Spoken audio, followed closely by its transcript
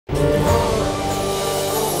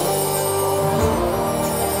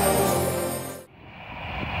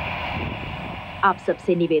आप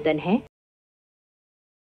सबसे निवेदन है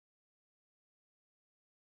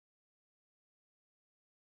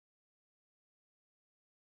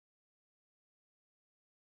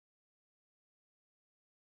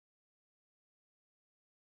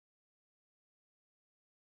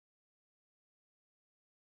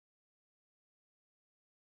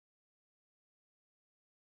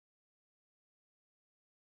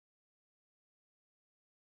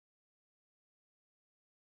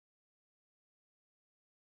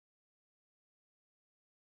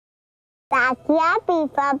ताकिया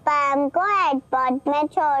पीपा पैम को एयरपोर्ट में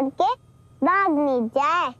छोड़ के भाग नहीं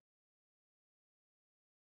जाए।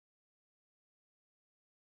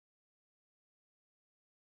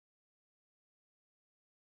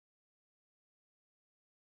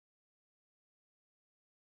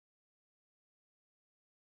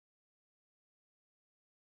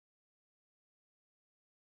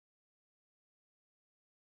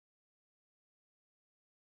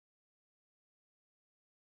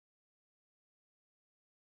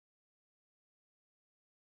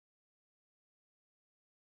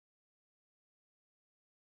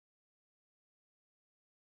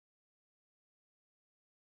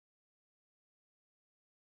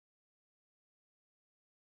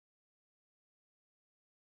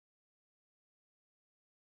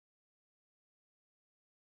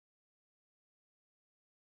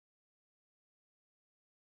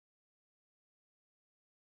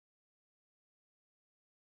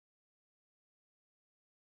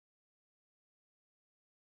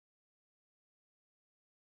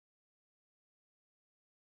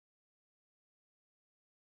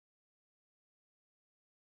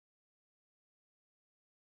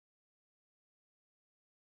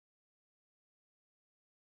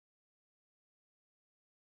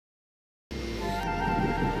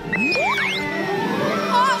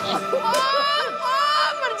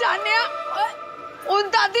 उन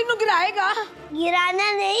दादी नु गिराएगा।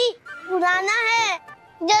 गिराना नहीं, उड़ाना है।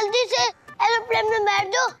 जल्दी से एरोप्लेन में बैठ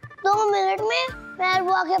जाओ, 2 मिनट में मैं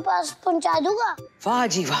बुआ के पास पहुंचा दूंगा। वाह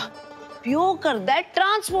जी वाह, प्यो कर दैट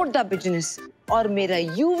ट्रांसपोर्ट द बिजनेस और मेरा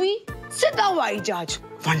यूवी सीधा हवाई जहाज।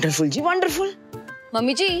 वंडरफुल जी वंडरफुल।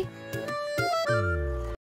 मम्मी जी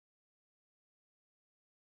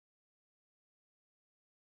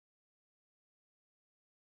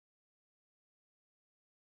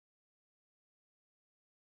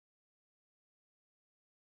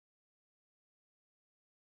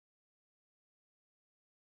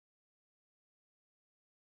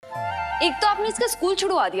एक तो आपने इसका स्कूल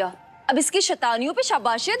छुड़वा दिया, अब इसकी शैतानियों पे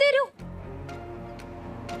शाबाशियां दे रहे हो।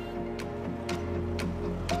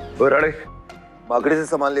 राड़े माकड़ी से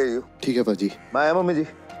सामान ले आइयो। ठीक है पाजी। मैं आया मम्मी जी।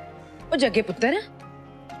 ओ जगे पुत्र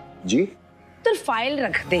जी तो फाइल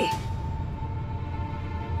रख दे।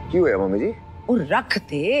 क्यों है मम्मी जी? ओ रख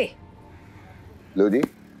दे। लो जी।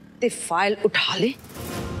 ते फाइल उठा ले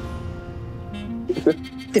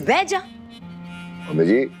ते बह जा। मम्मी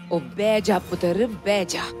जी ओ बह जा पुत्र बह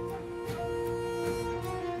जा।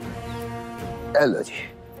 हेलो जी।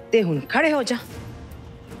 ते हुन खड़े हो जा।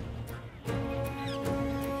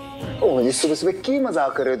 ओ जी सुबह सुबह की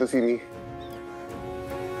मजाक कर रहे हो तुसी भी?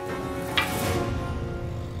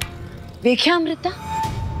 देखिया अमृता,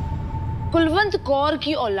 कुलवंत कौर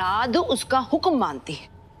की औलाद उसका हुक्म मानती है,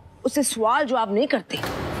 उसे सवाल जवाब नहीं करती।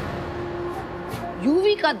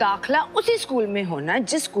 यूवी का दाखला उसी स्कूल में होना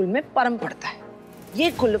जिस स्कूल में परम पढ़ता है।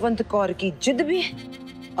 ये कुलवंत कौर की जिद भी है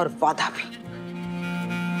और वादा भी।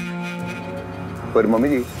 पर मम्मी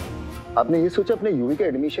जी आपने ये सोचा अपने यूवी का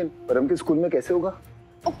एडमिशन परम के स्कूल में कैसे होगा?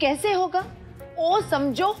 ओ कैसे होगा? ओ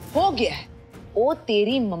समझो हो गया है। ओ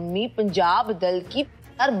तेरी मम्मी पंजाब दल की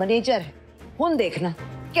मैनेजर है। हुन देखना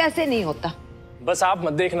कैसे नहीं होता। बस आप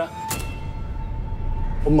मत देखना।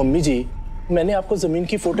 ओ मम्मी जी मैंने आपको जमीन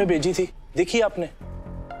की फोटो भेजी थी, देखी आपने?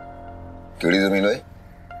 केड़ी जमीन है?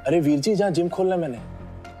 अरे वीर जी जहाँ जिम खोलना मैंने।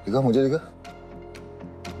 दिखा मुझे दिखा।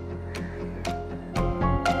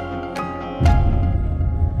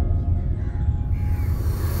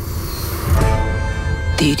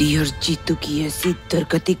 तेरी और जीतू की ऐसी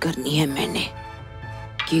दुर्गति करनी है मैंने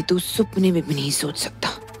कि तू सपने में भी नहीं सोच सकता।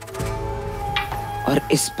 और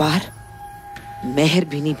इस बार मेहर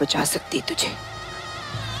भी नहीं बचा सकती तुझे।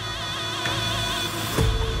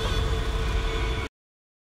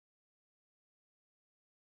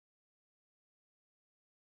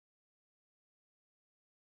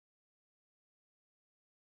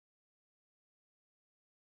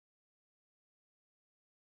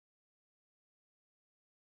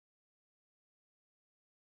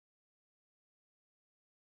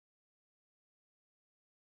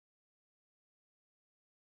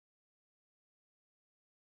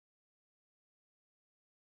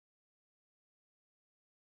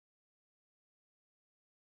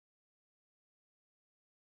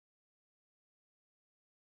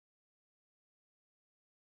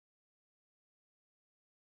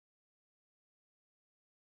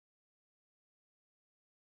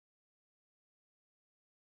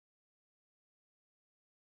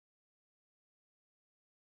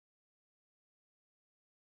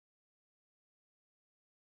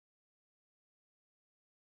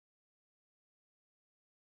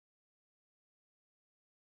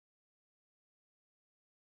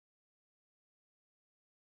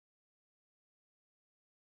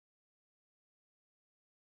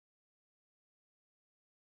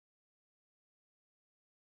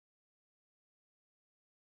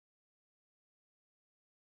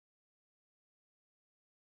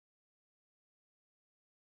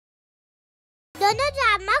 दोनों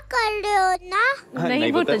ड्रामा कर रहे हो ना?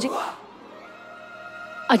 नहीं पुत्र जी।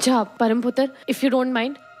 अच्छा परम पुत्र, इफ यू डोंट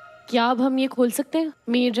माइंड, क्या अब हम ये खोल सकते हैं?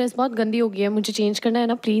 मेरी ड्रेस बहुत गंदी हो गई है, मुझे चेंज करना है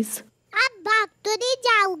ना प्लीज। आप भाग तो नहीं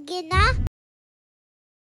जाओगे ना?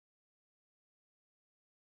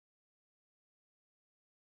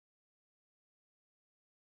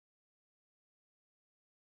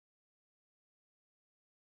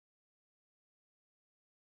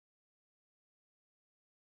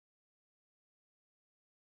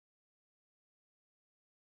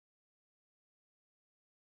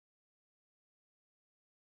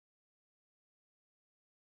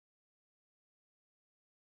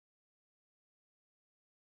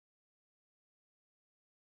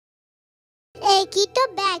 एक ही तो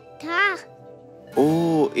बैग था।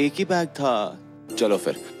 ओह, एक ही बैग था। चलो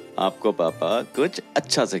फिर आपको पापा कुछ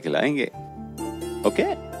अच्छा से खिलाएंगे। ओके?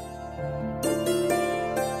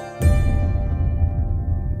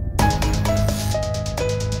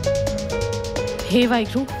 हे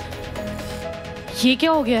वाहिगुरु, ये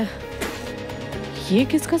क्या हो गया? ये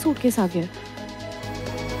किसका सूटकेस आ गया?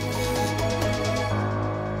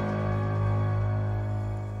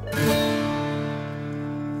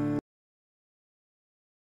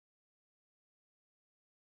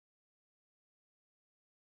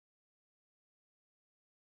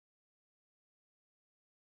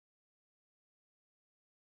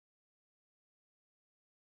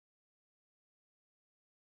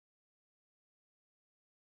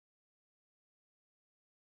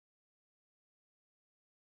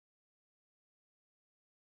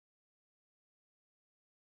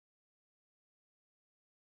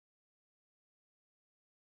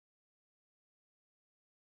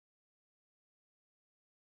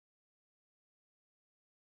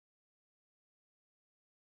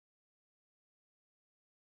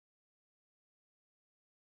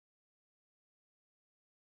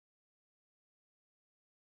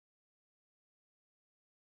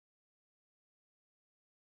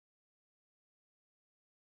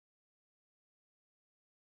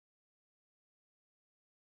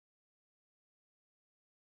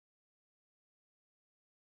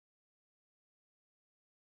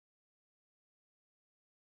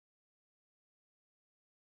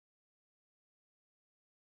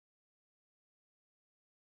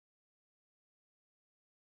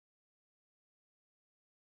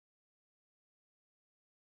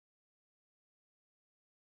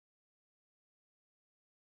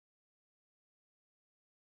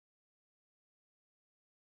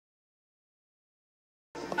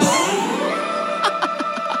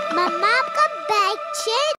 मम्मा आपका बैग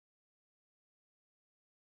चेक।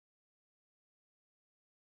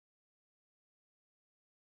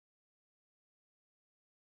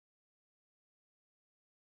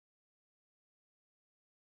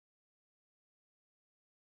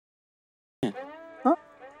 हाँ?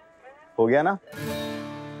 हो गया ना?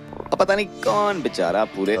 अब पता नहीं कौन बेचारा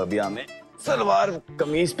पूरे अभिया में सलवार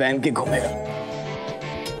कमीज पहन के घूमेगा।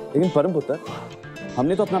 लेकिन परम पुत्र,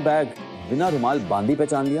 हमने तो अपना बैग बिना रुमाल बांधी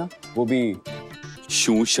पहचान लिया, वो भी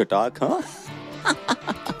शू शटाक। हाँ,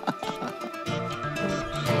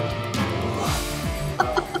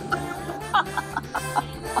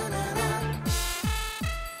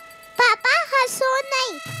 पापा हंसो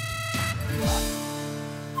नहीं।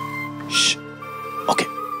 ओके।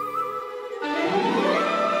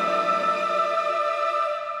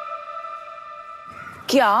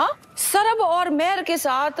 क्या सरब और मेहर के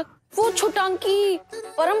साथ वो छुटांकी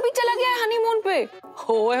परम भी चला गया है हनीमून पे?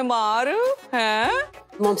 होए मार हैं?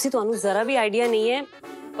 मॉमसी ਤੁਹਾਨੂੰ ਜ਼ਰਾ ਵੀ ਆਈਡੀਆ ਨਹੀਂ ਹੈ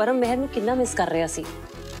ਪਰਮ ਮਹਿਰ ਨੂੰ ਕਿੰਨਾ ਮਿਸ ਕਰ ਰਿਹਾ ਸੀ।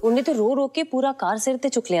 ਉਹਨੇ ਤੇ रो रो के पूरा कार सिर ते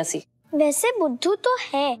चुक लिया सी। वैसे बुद्धू तो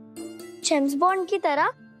है, जेम्स बॉन्ड की तरह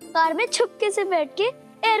कार में छुपके से बैठ के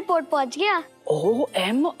एयरपोर्ट पहुंच गया।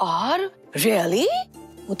 OMR really?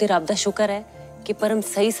 वो ते रब दा शुक्र है कि परम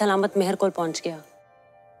सही सलामत मेहर कोल पहुंच गया।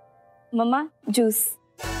 मम्मा जूस।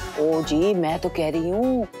 ओ जी, मैं तो कह रही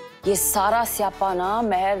हूँ ये सारा स्यापा ना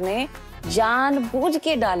मेहर ने जानबूझ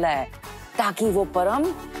के डाला है ताकि वो परम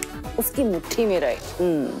उसकी मुट्ठी में रहे।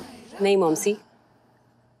 नहीं मॉमसी,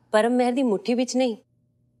 परम मेहर दी मुट्ठी विच नहीं,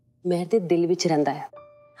 मेहर दे दिल विच रहिंदा है।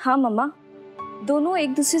 हाँ मम्मा, दोनों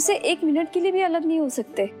एक दूसरे से एक मिनट के लिए भी अलग नहीं हो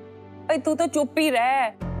सकते। अरे तू तो चुप ही रह,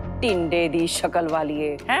 टिंडे दी शक्ल वाली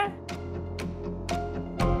है।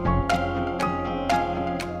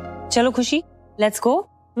 चलो खुशी, लेट्स गो।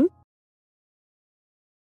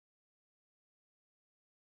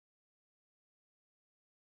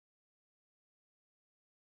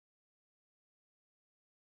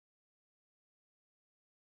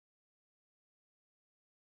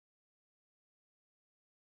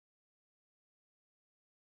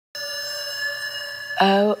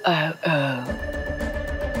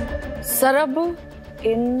 सरब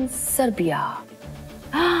इन सर्बिया।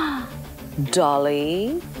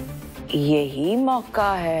 डॉली, यही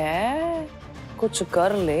मौका है, कुछ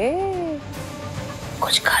कर ले,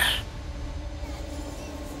 कुछ कर।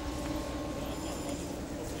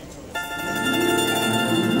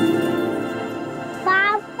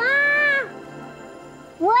 पापा,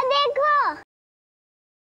 वो देखो।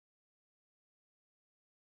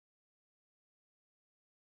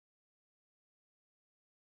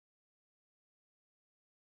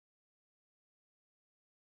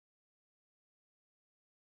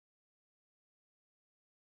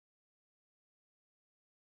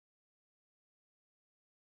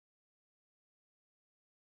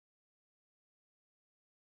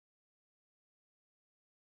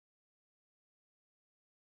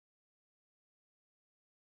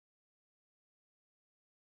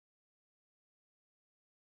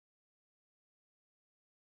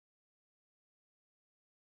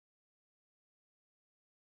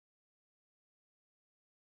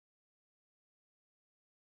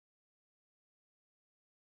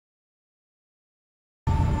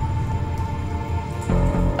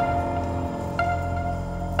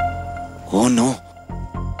 ओह नो,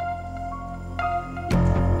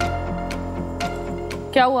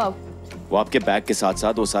 क्या हुआ? वो आपके बैग के साथ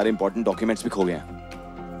साथ वो सारे इंपॉर्टेंट डॉक्यूमेंट्स भी खो गए हैं।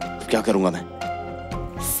 अब क्या करूंगा मैं?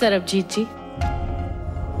 सरबजीत जी,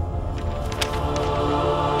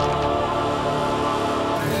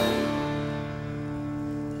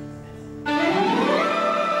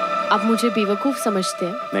 आप मुझे बेवकूफ समझते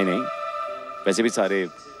हैं? नहीं नहीं, वैसे भी सारे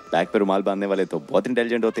बैग पे रुमाल बांधने वाले तो बहुत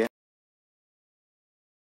इंटेलिजेंट होते हैं।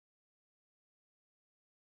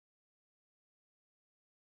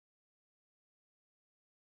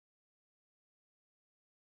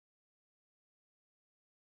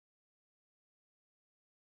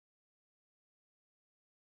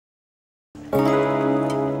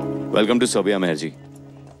 वेलकम टू सर्बिया मेहर जी।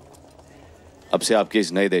 अब से आपके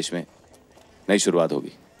इस नए देश में नई शुरुआत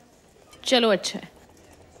होगी। चलो अच्छा है,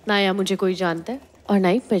 ना यहाँ मुझे कोई जानता है और ना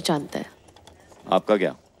ही पहचानता है। आपका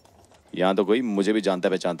क्या, यहाँ तो कोई मुझे भी जानता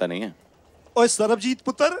पहचानता नहीं है। ओए सरबजीत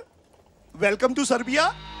पुत्र, वेलकम टू सर्बिया।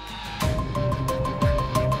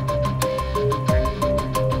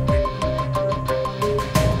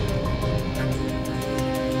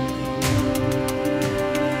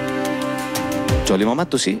 चोली मामा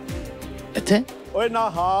तुसी इत्थे? ओए ना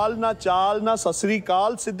हाल ना चाल ना ससरी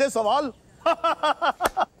काल, सीधे सवाल।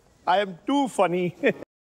 I am to funny.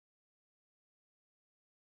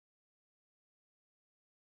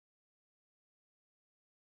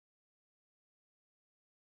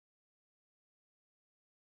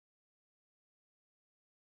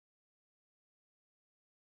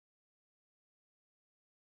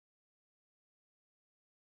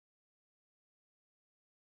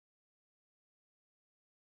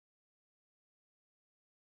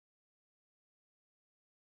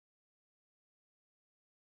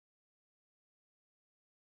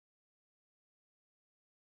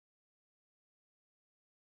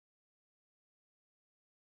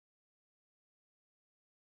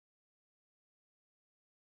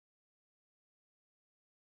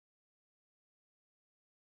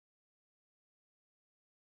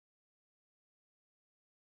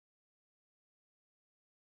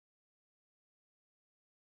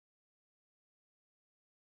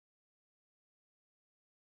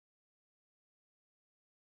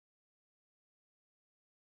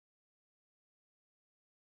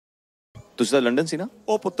 तुसी तो लंदन सी ना?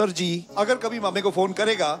 ओ पुत्र जी, अगर कभी मामे को फोन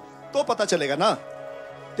करेगा तो पता चलेगा ना।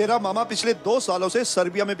 तेरा मामा पिछले 2 सालों से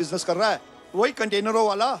सर्बिया में बिजनेस कर रहा है, वही कंटेनरों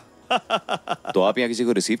वाला। तो आप यहाँ किसी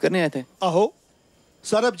को रिसीव करने आए थे? आहो,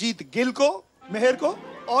 सरबजीत गिल को, मेहर को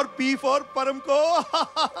और पी फॉर परम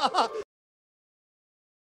को।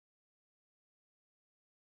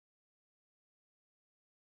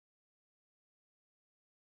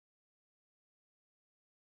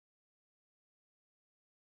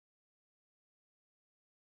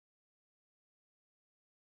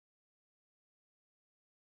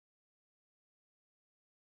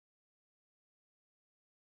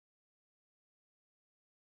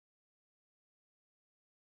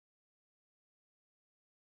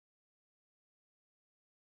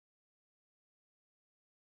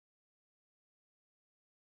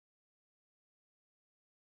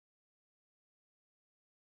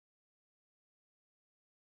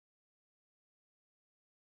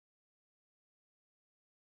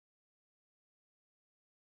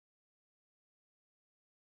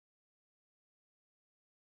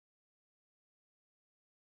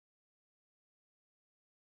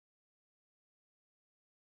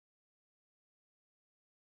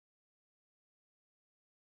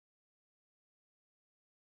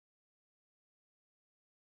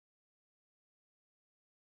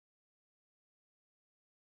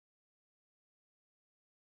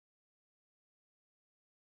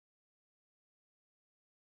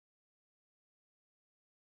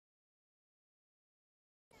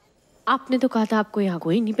 आपने तो कहा था आपको यहाँ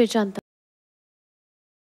कोई नहीं पहचानता।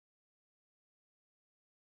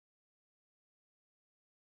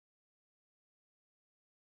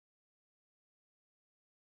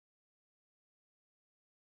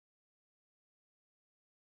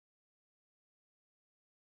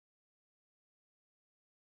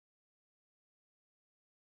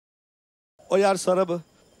 ओ यार सरब,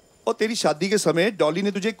 और तेरी शादी के समय डॉली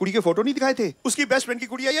ने तुझे एक कुड़ी के फोटो नहीं दिखाए थे? उसकी बेस्ट फ्रेंड की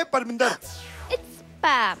कुड़ी है ये Parminder. It's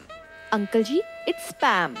spam uncle ji, it's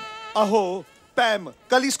spam. आहो पैम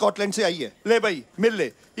कल ही स्कॉटलैंड से आई है। ले भाई मिल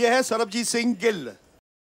ले, ये है सरबजीत सिंह गिल।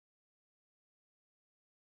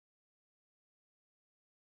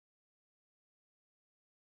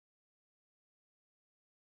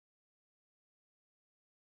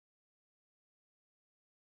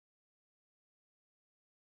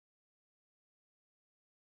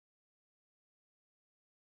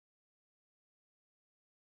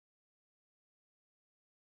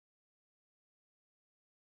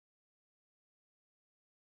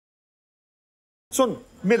 सुन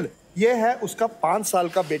मिल, ये है उसका 5 साल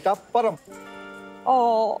का बेटा परम।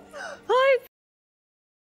 ओ हाय।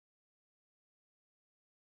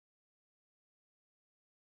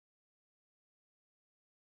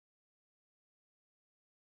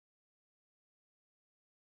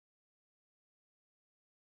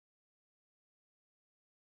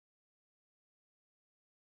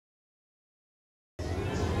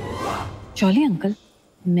 चौली अंकल,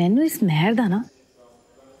 मैनू इस मेहर दा ना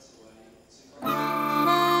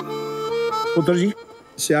पुत्र जी,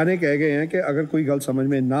 सियाने कह गए हैं कि अगर कोई गल समझ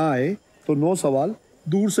में ना आए तो 9 सवाल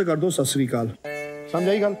दूर से कर दो सत श्री अकाल।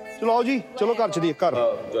 समझाई गल? चलो आओ जी, चलो घर चलिए। घर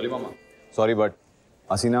जॉली मामा, सॉरी बट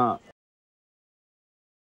ਅਸੀਂ ਨਾ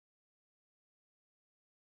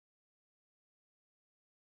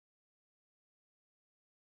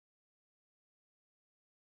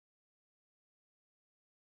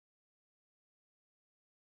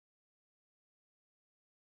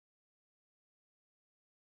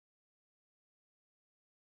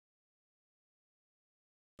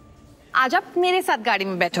आज आप मेरे साथ गाड़ी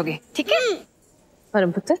में बैठोगे, ठीक है?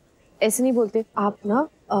 परम पुत्र, ऐसे नहीं बोलते। आप ना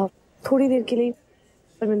थोड़ी देर के लिए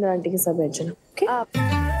परमिंदर आंटी के साथ बैठ जाना, okay?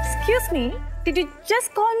 Excuse me, did you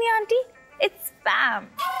just call me auntie? It's spam.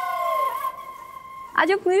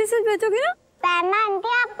 आज आप मेरे साथ बैठोगे ना? पैम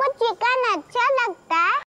आंटी, आपको चिकन अच्छा लगता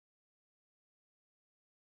है?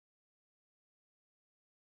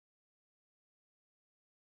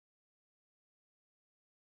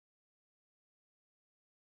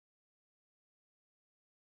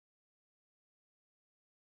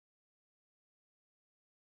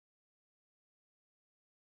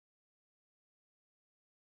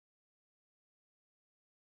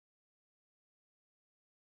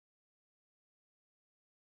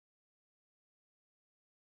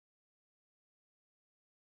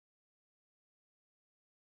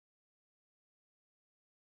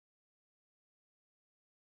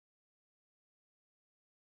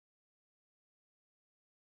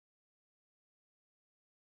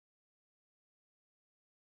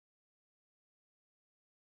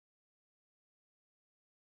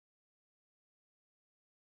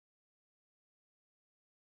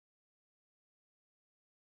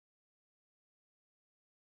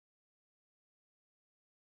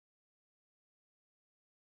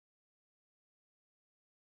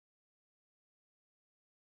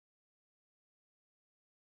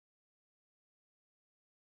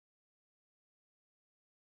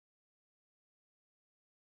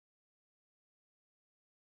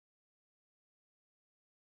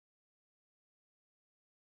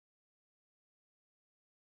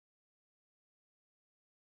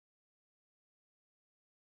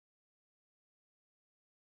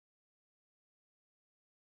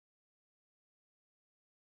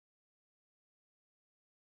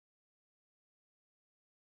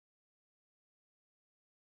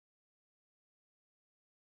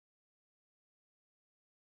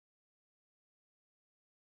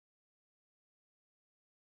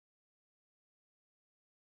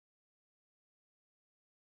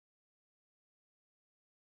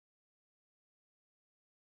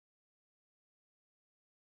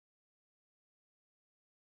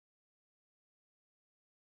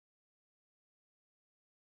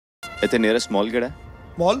 इतने नियरेस्ट मॉल केड़ा है?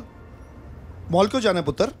 मॉल? मॉल क्यों जाना है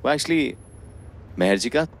पुत्र? वो एक्चुअली मेहर जी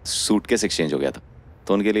का सूटकेस एक्सचेंज हो गया था,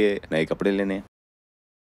 तो उनके लिए नए कपड़े लेने हैं।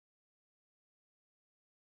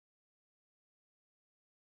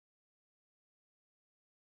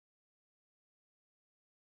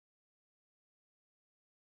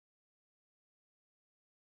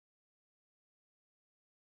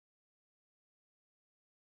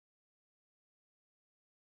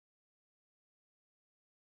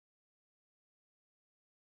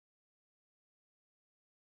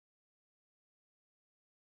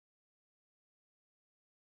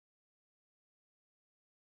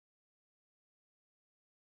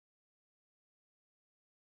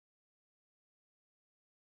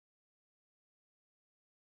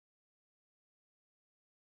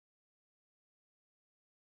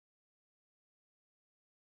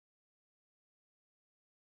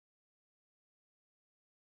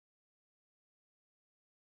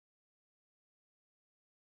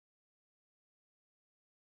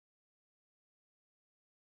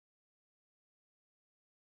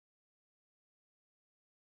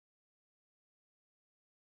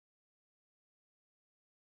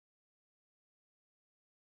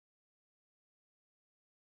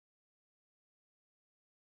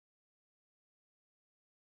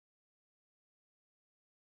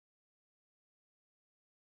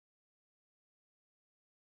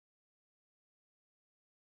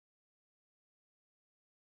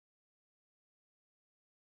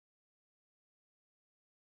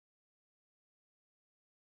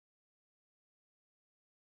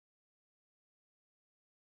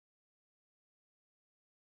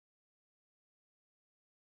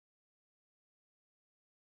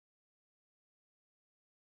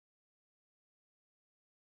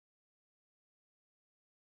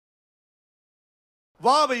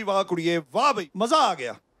 वाह बई वाह कुड़िए, वाह बई, मजा आ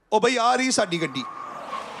गया। ओ बई आ रही साडी गड्डी,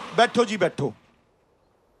 बैठो जी बैठो।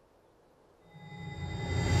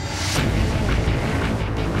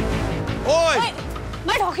 ओए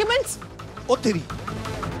माय डॉक्यूमेंट्स। ओ तेरी,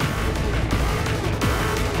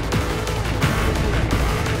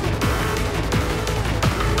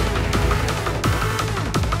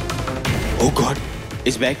 ओ गॉड,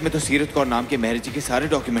 इस बैग में तो सीरत कौर नाम के मेहर जी के सारे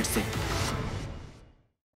डॉक्यूमेंट्स थे।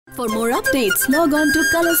 For more updates, log on to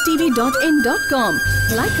colorstv.in.com.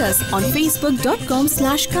 Like us on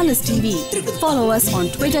facebook.com/colorstv. Follow us on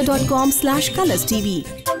twitter.com/colorstv.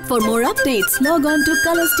 For more updates, log on to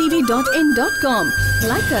colorstv.in.com.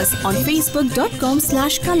 Like us on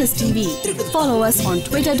facebook.com/colorstv. Follow us on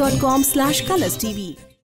twitter.com/colorstv.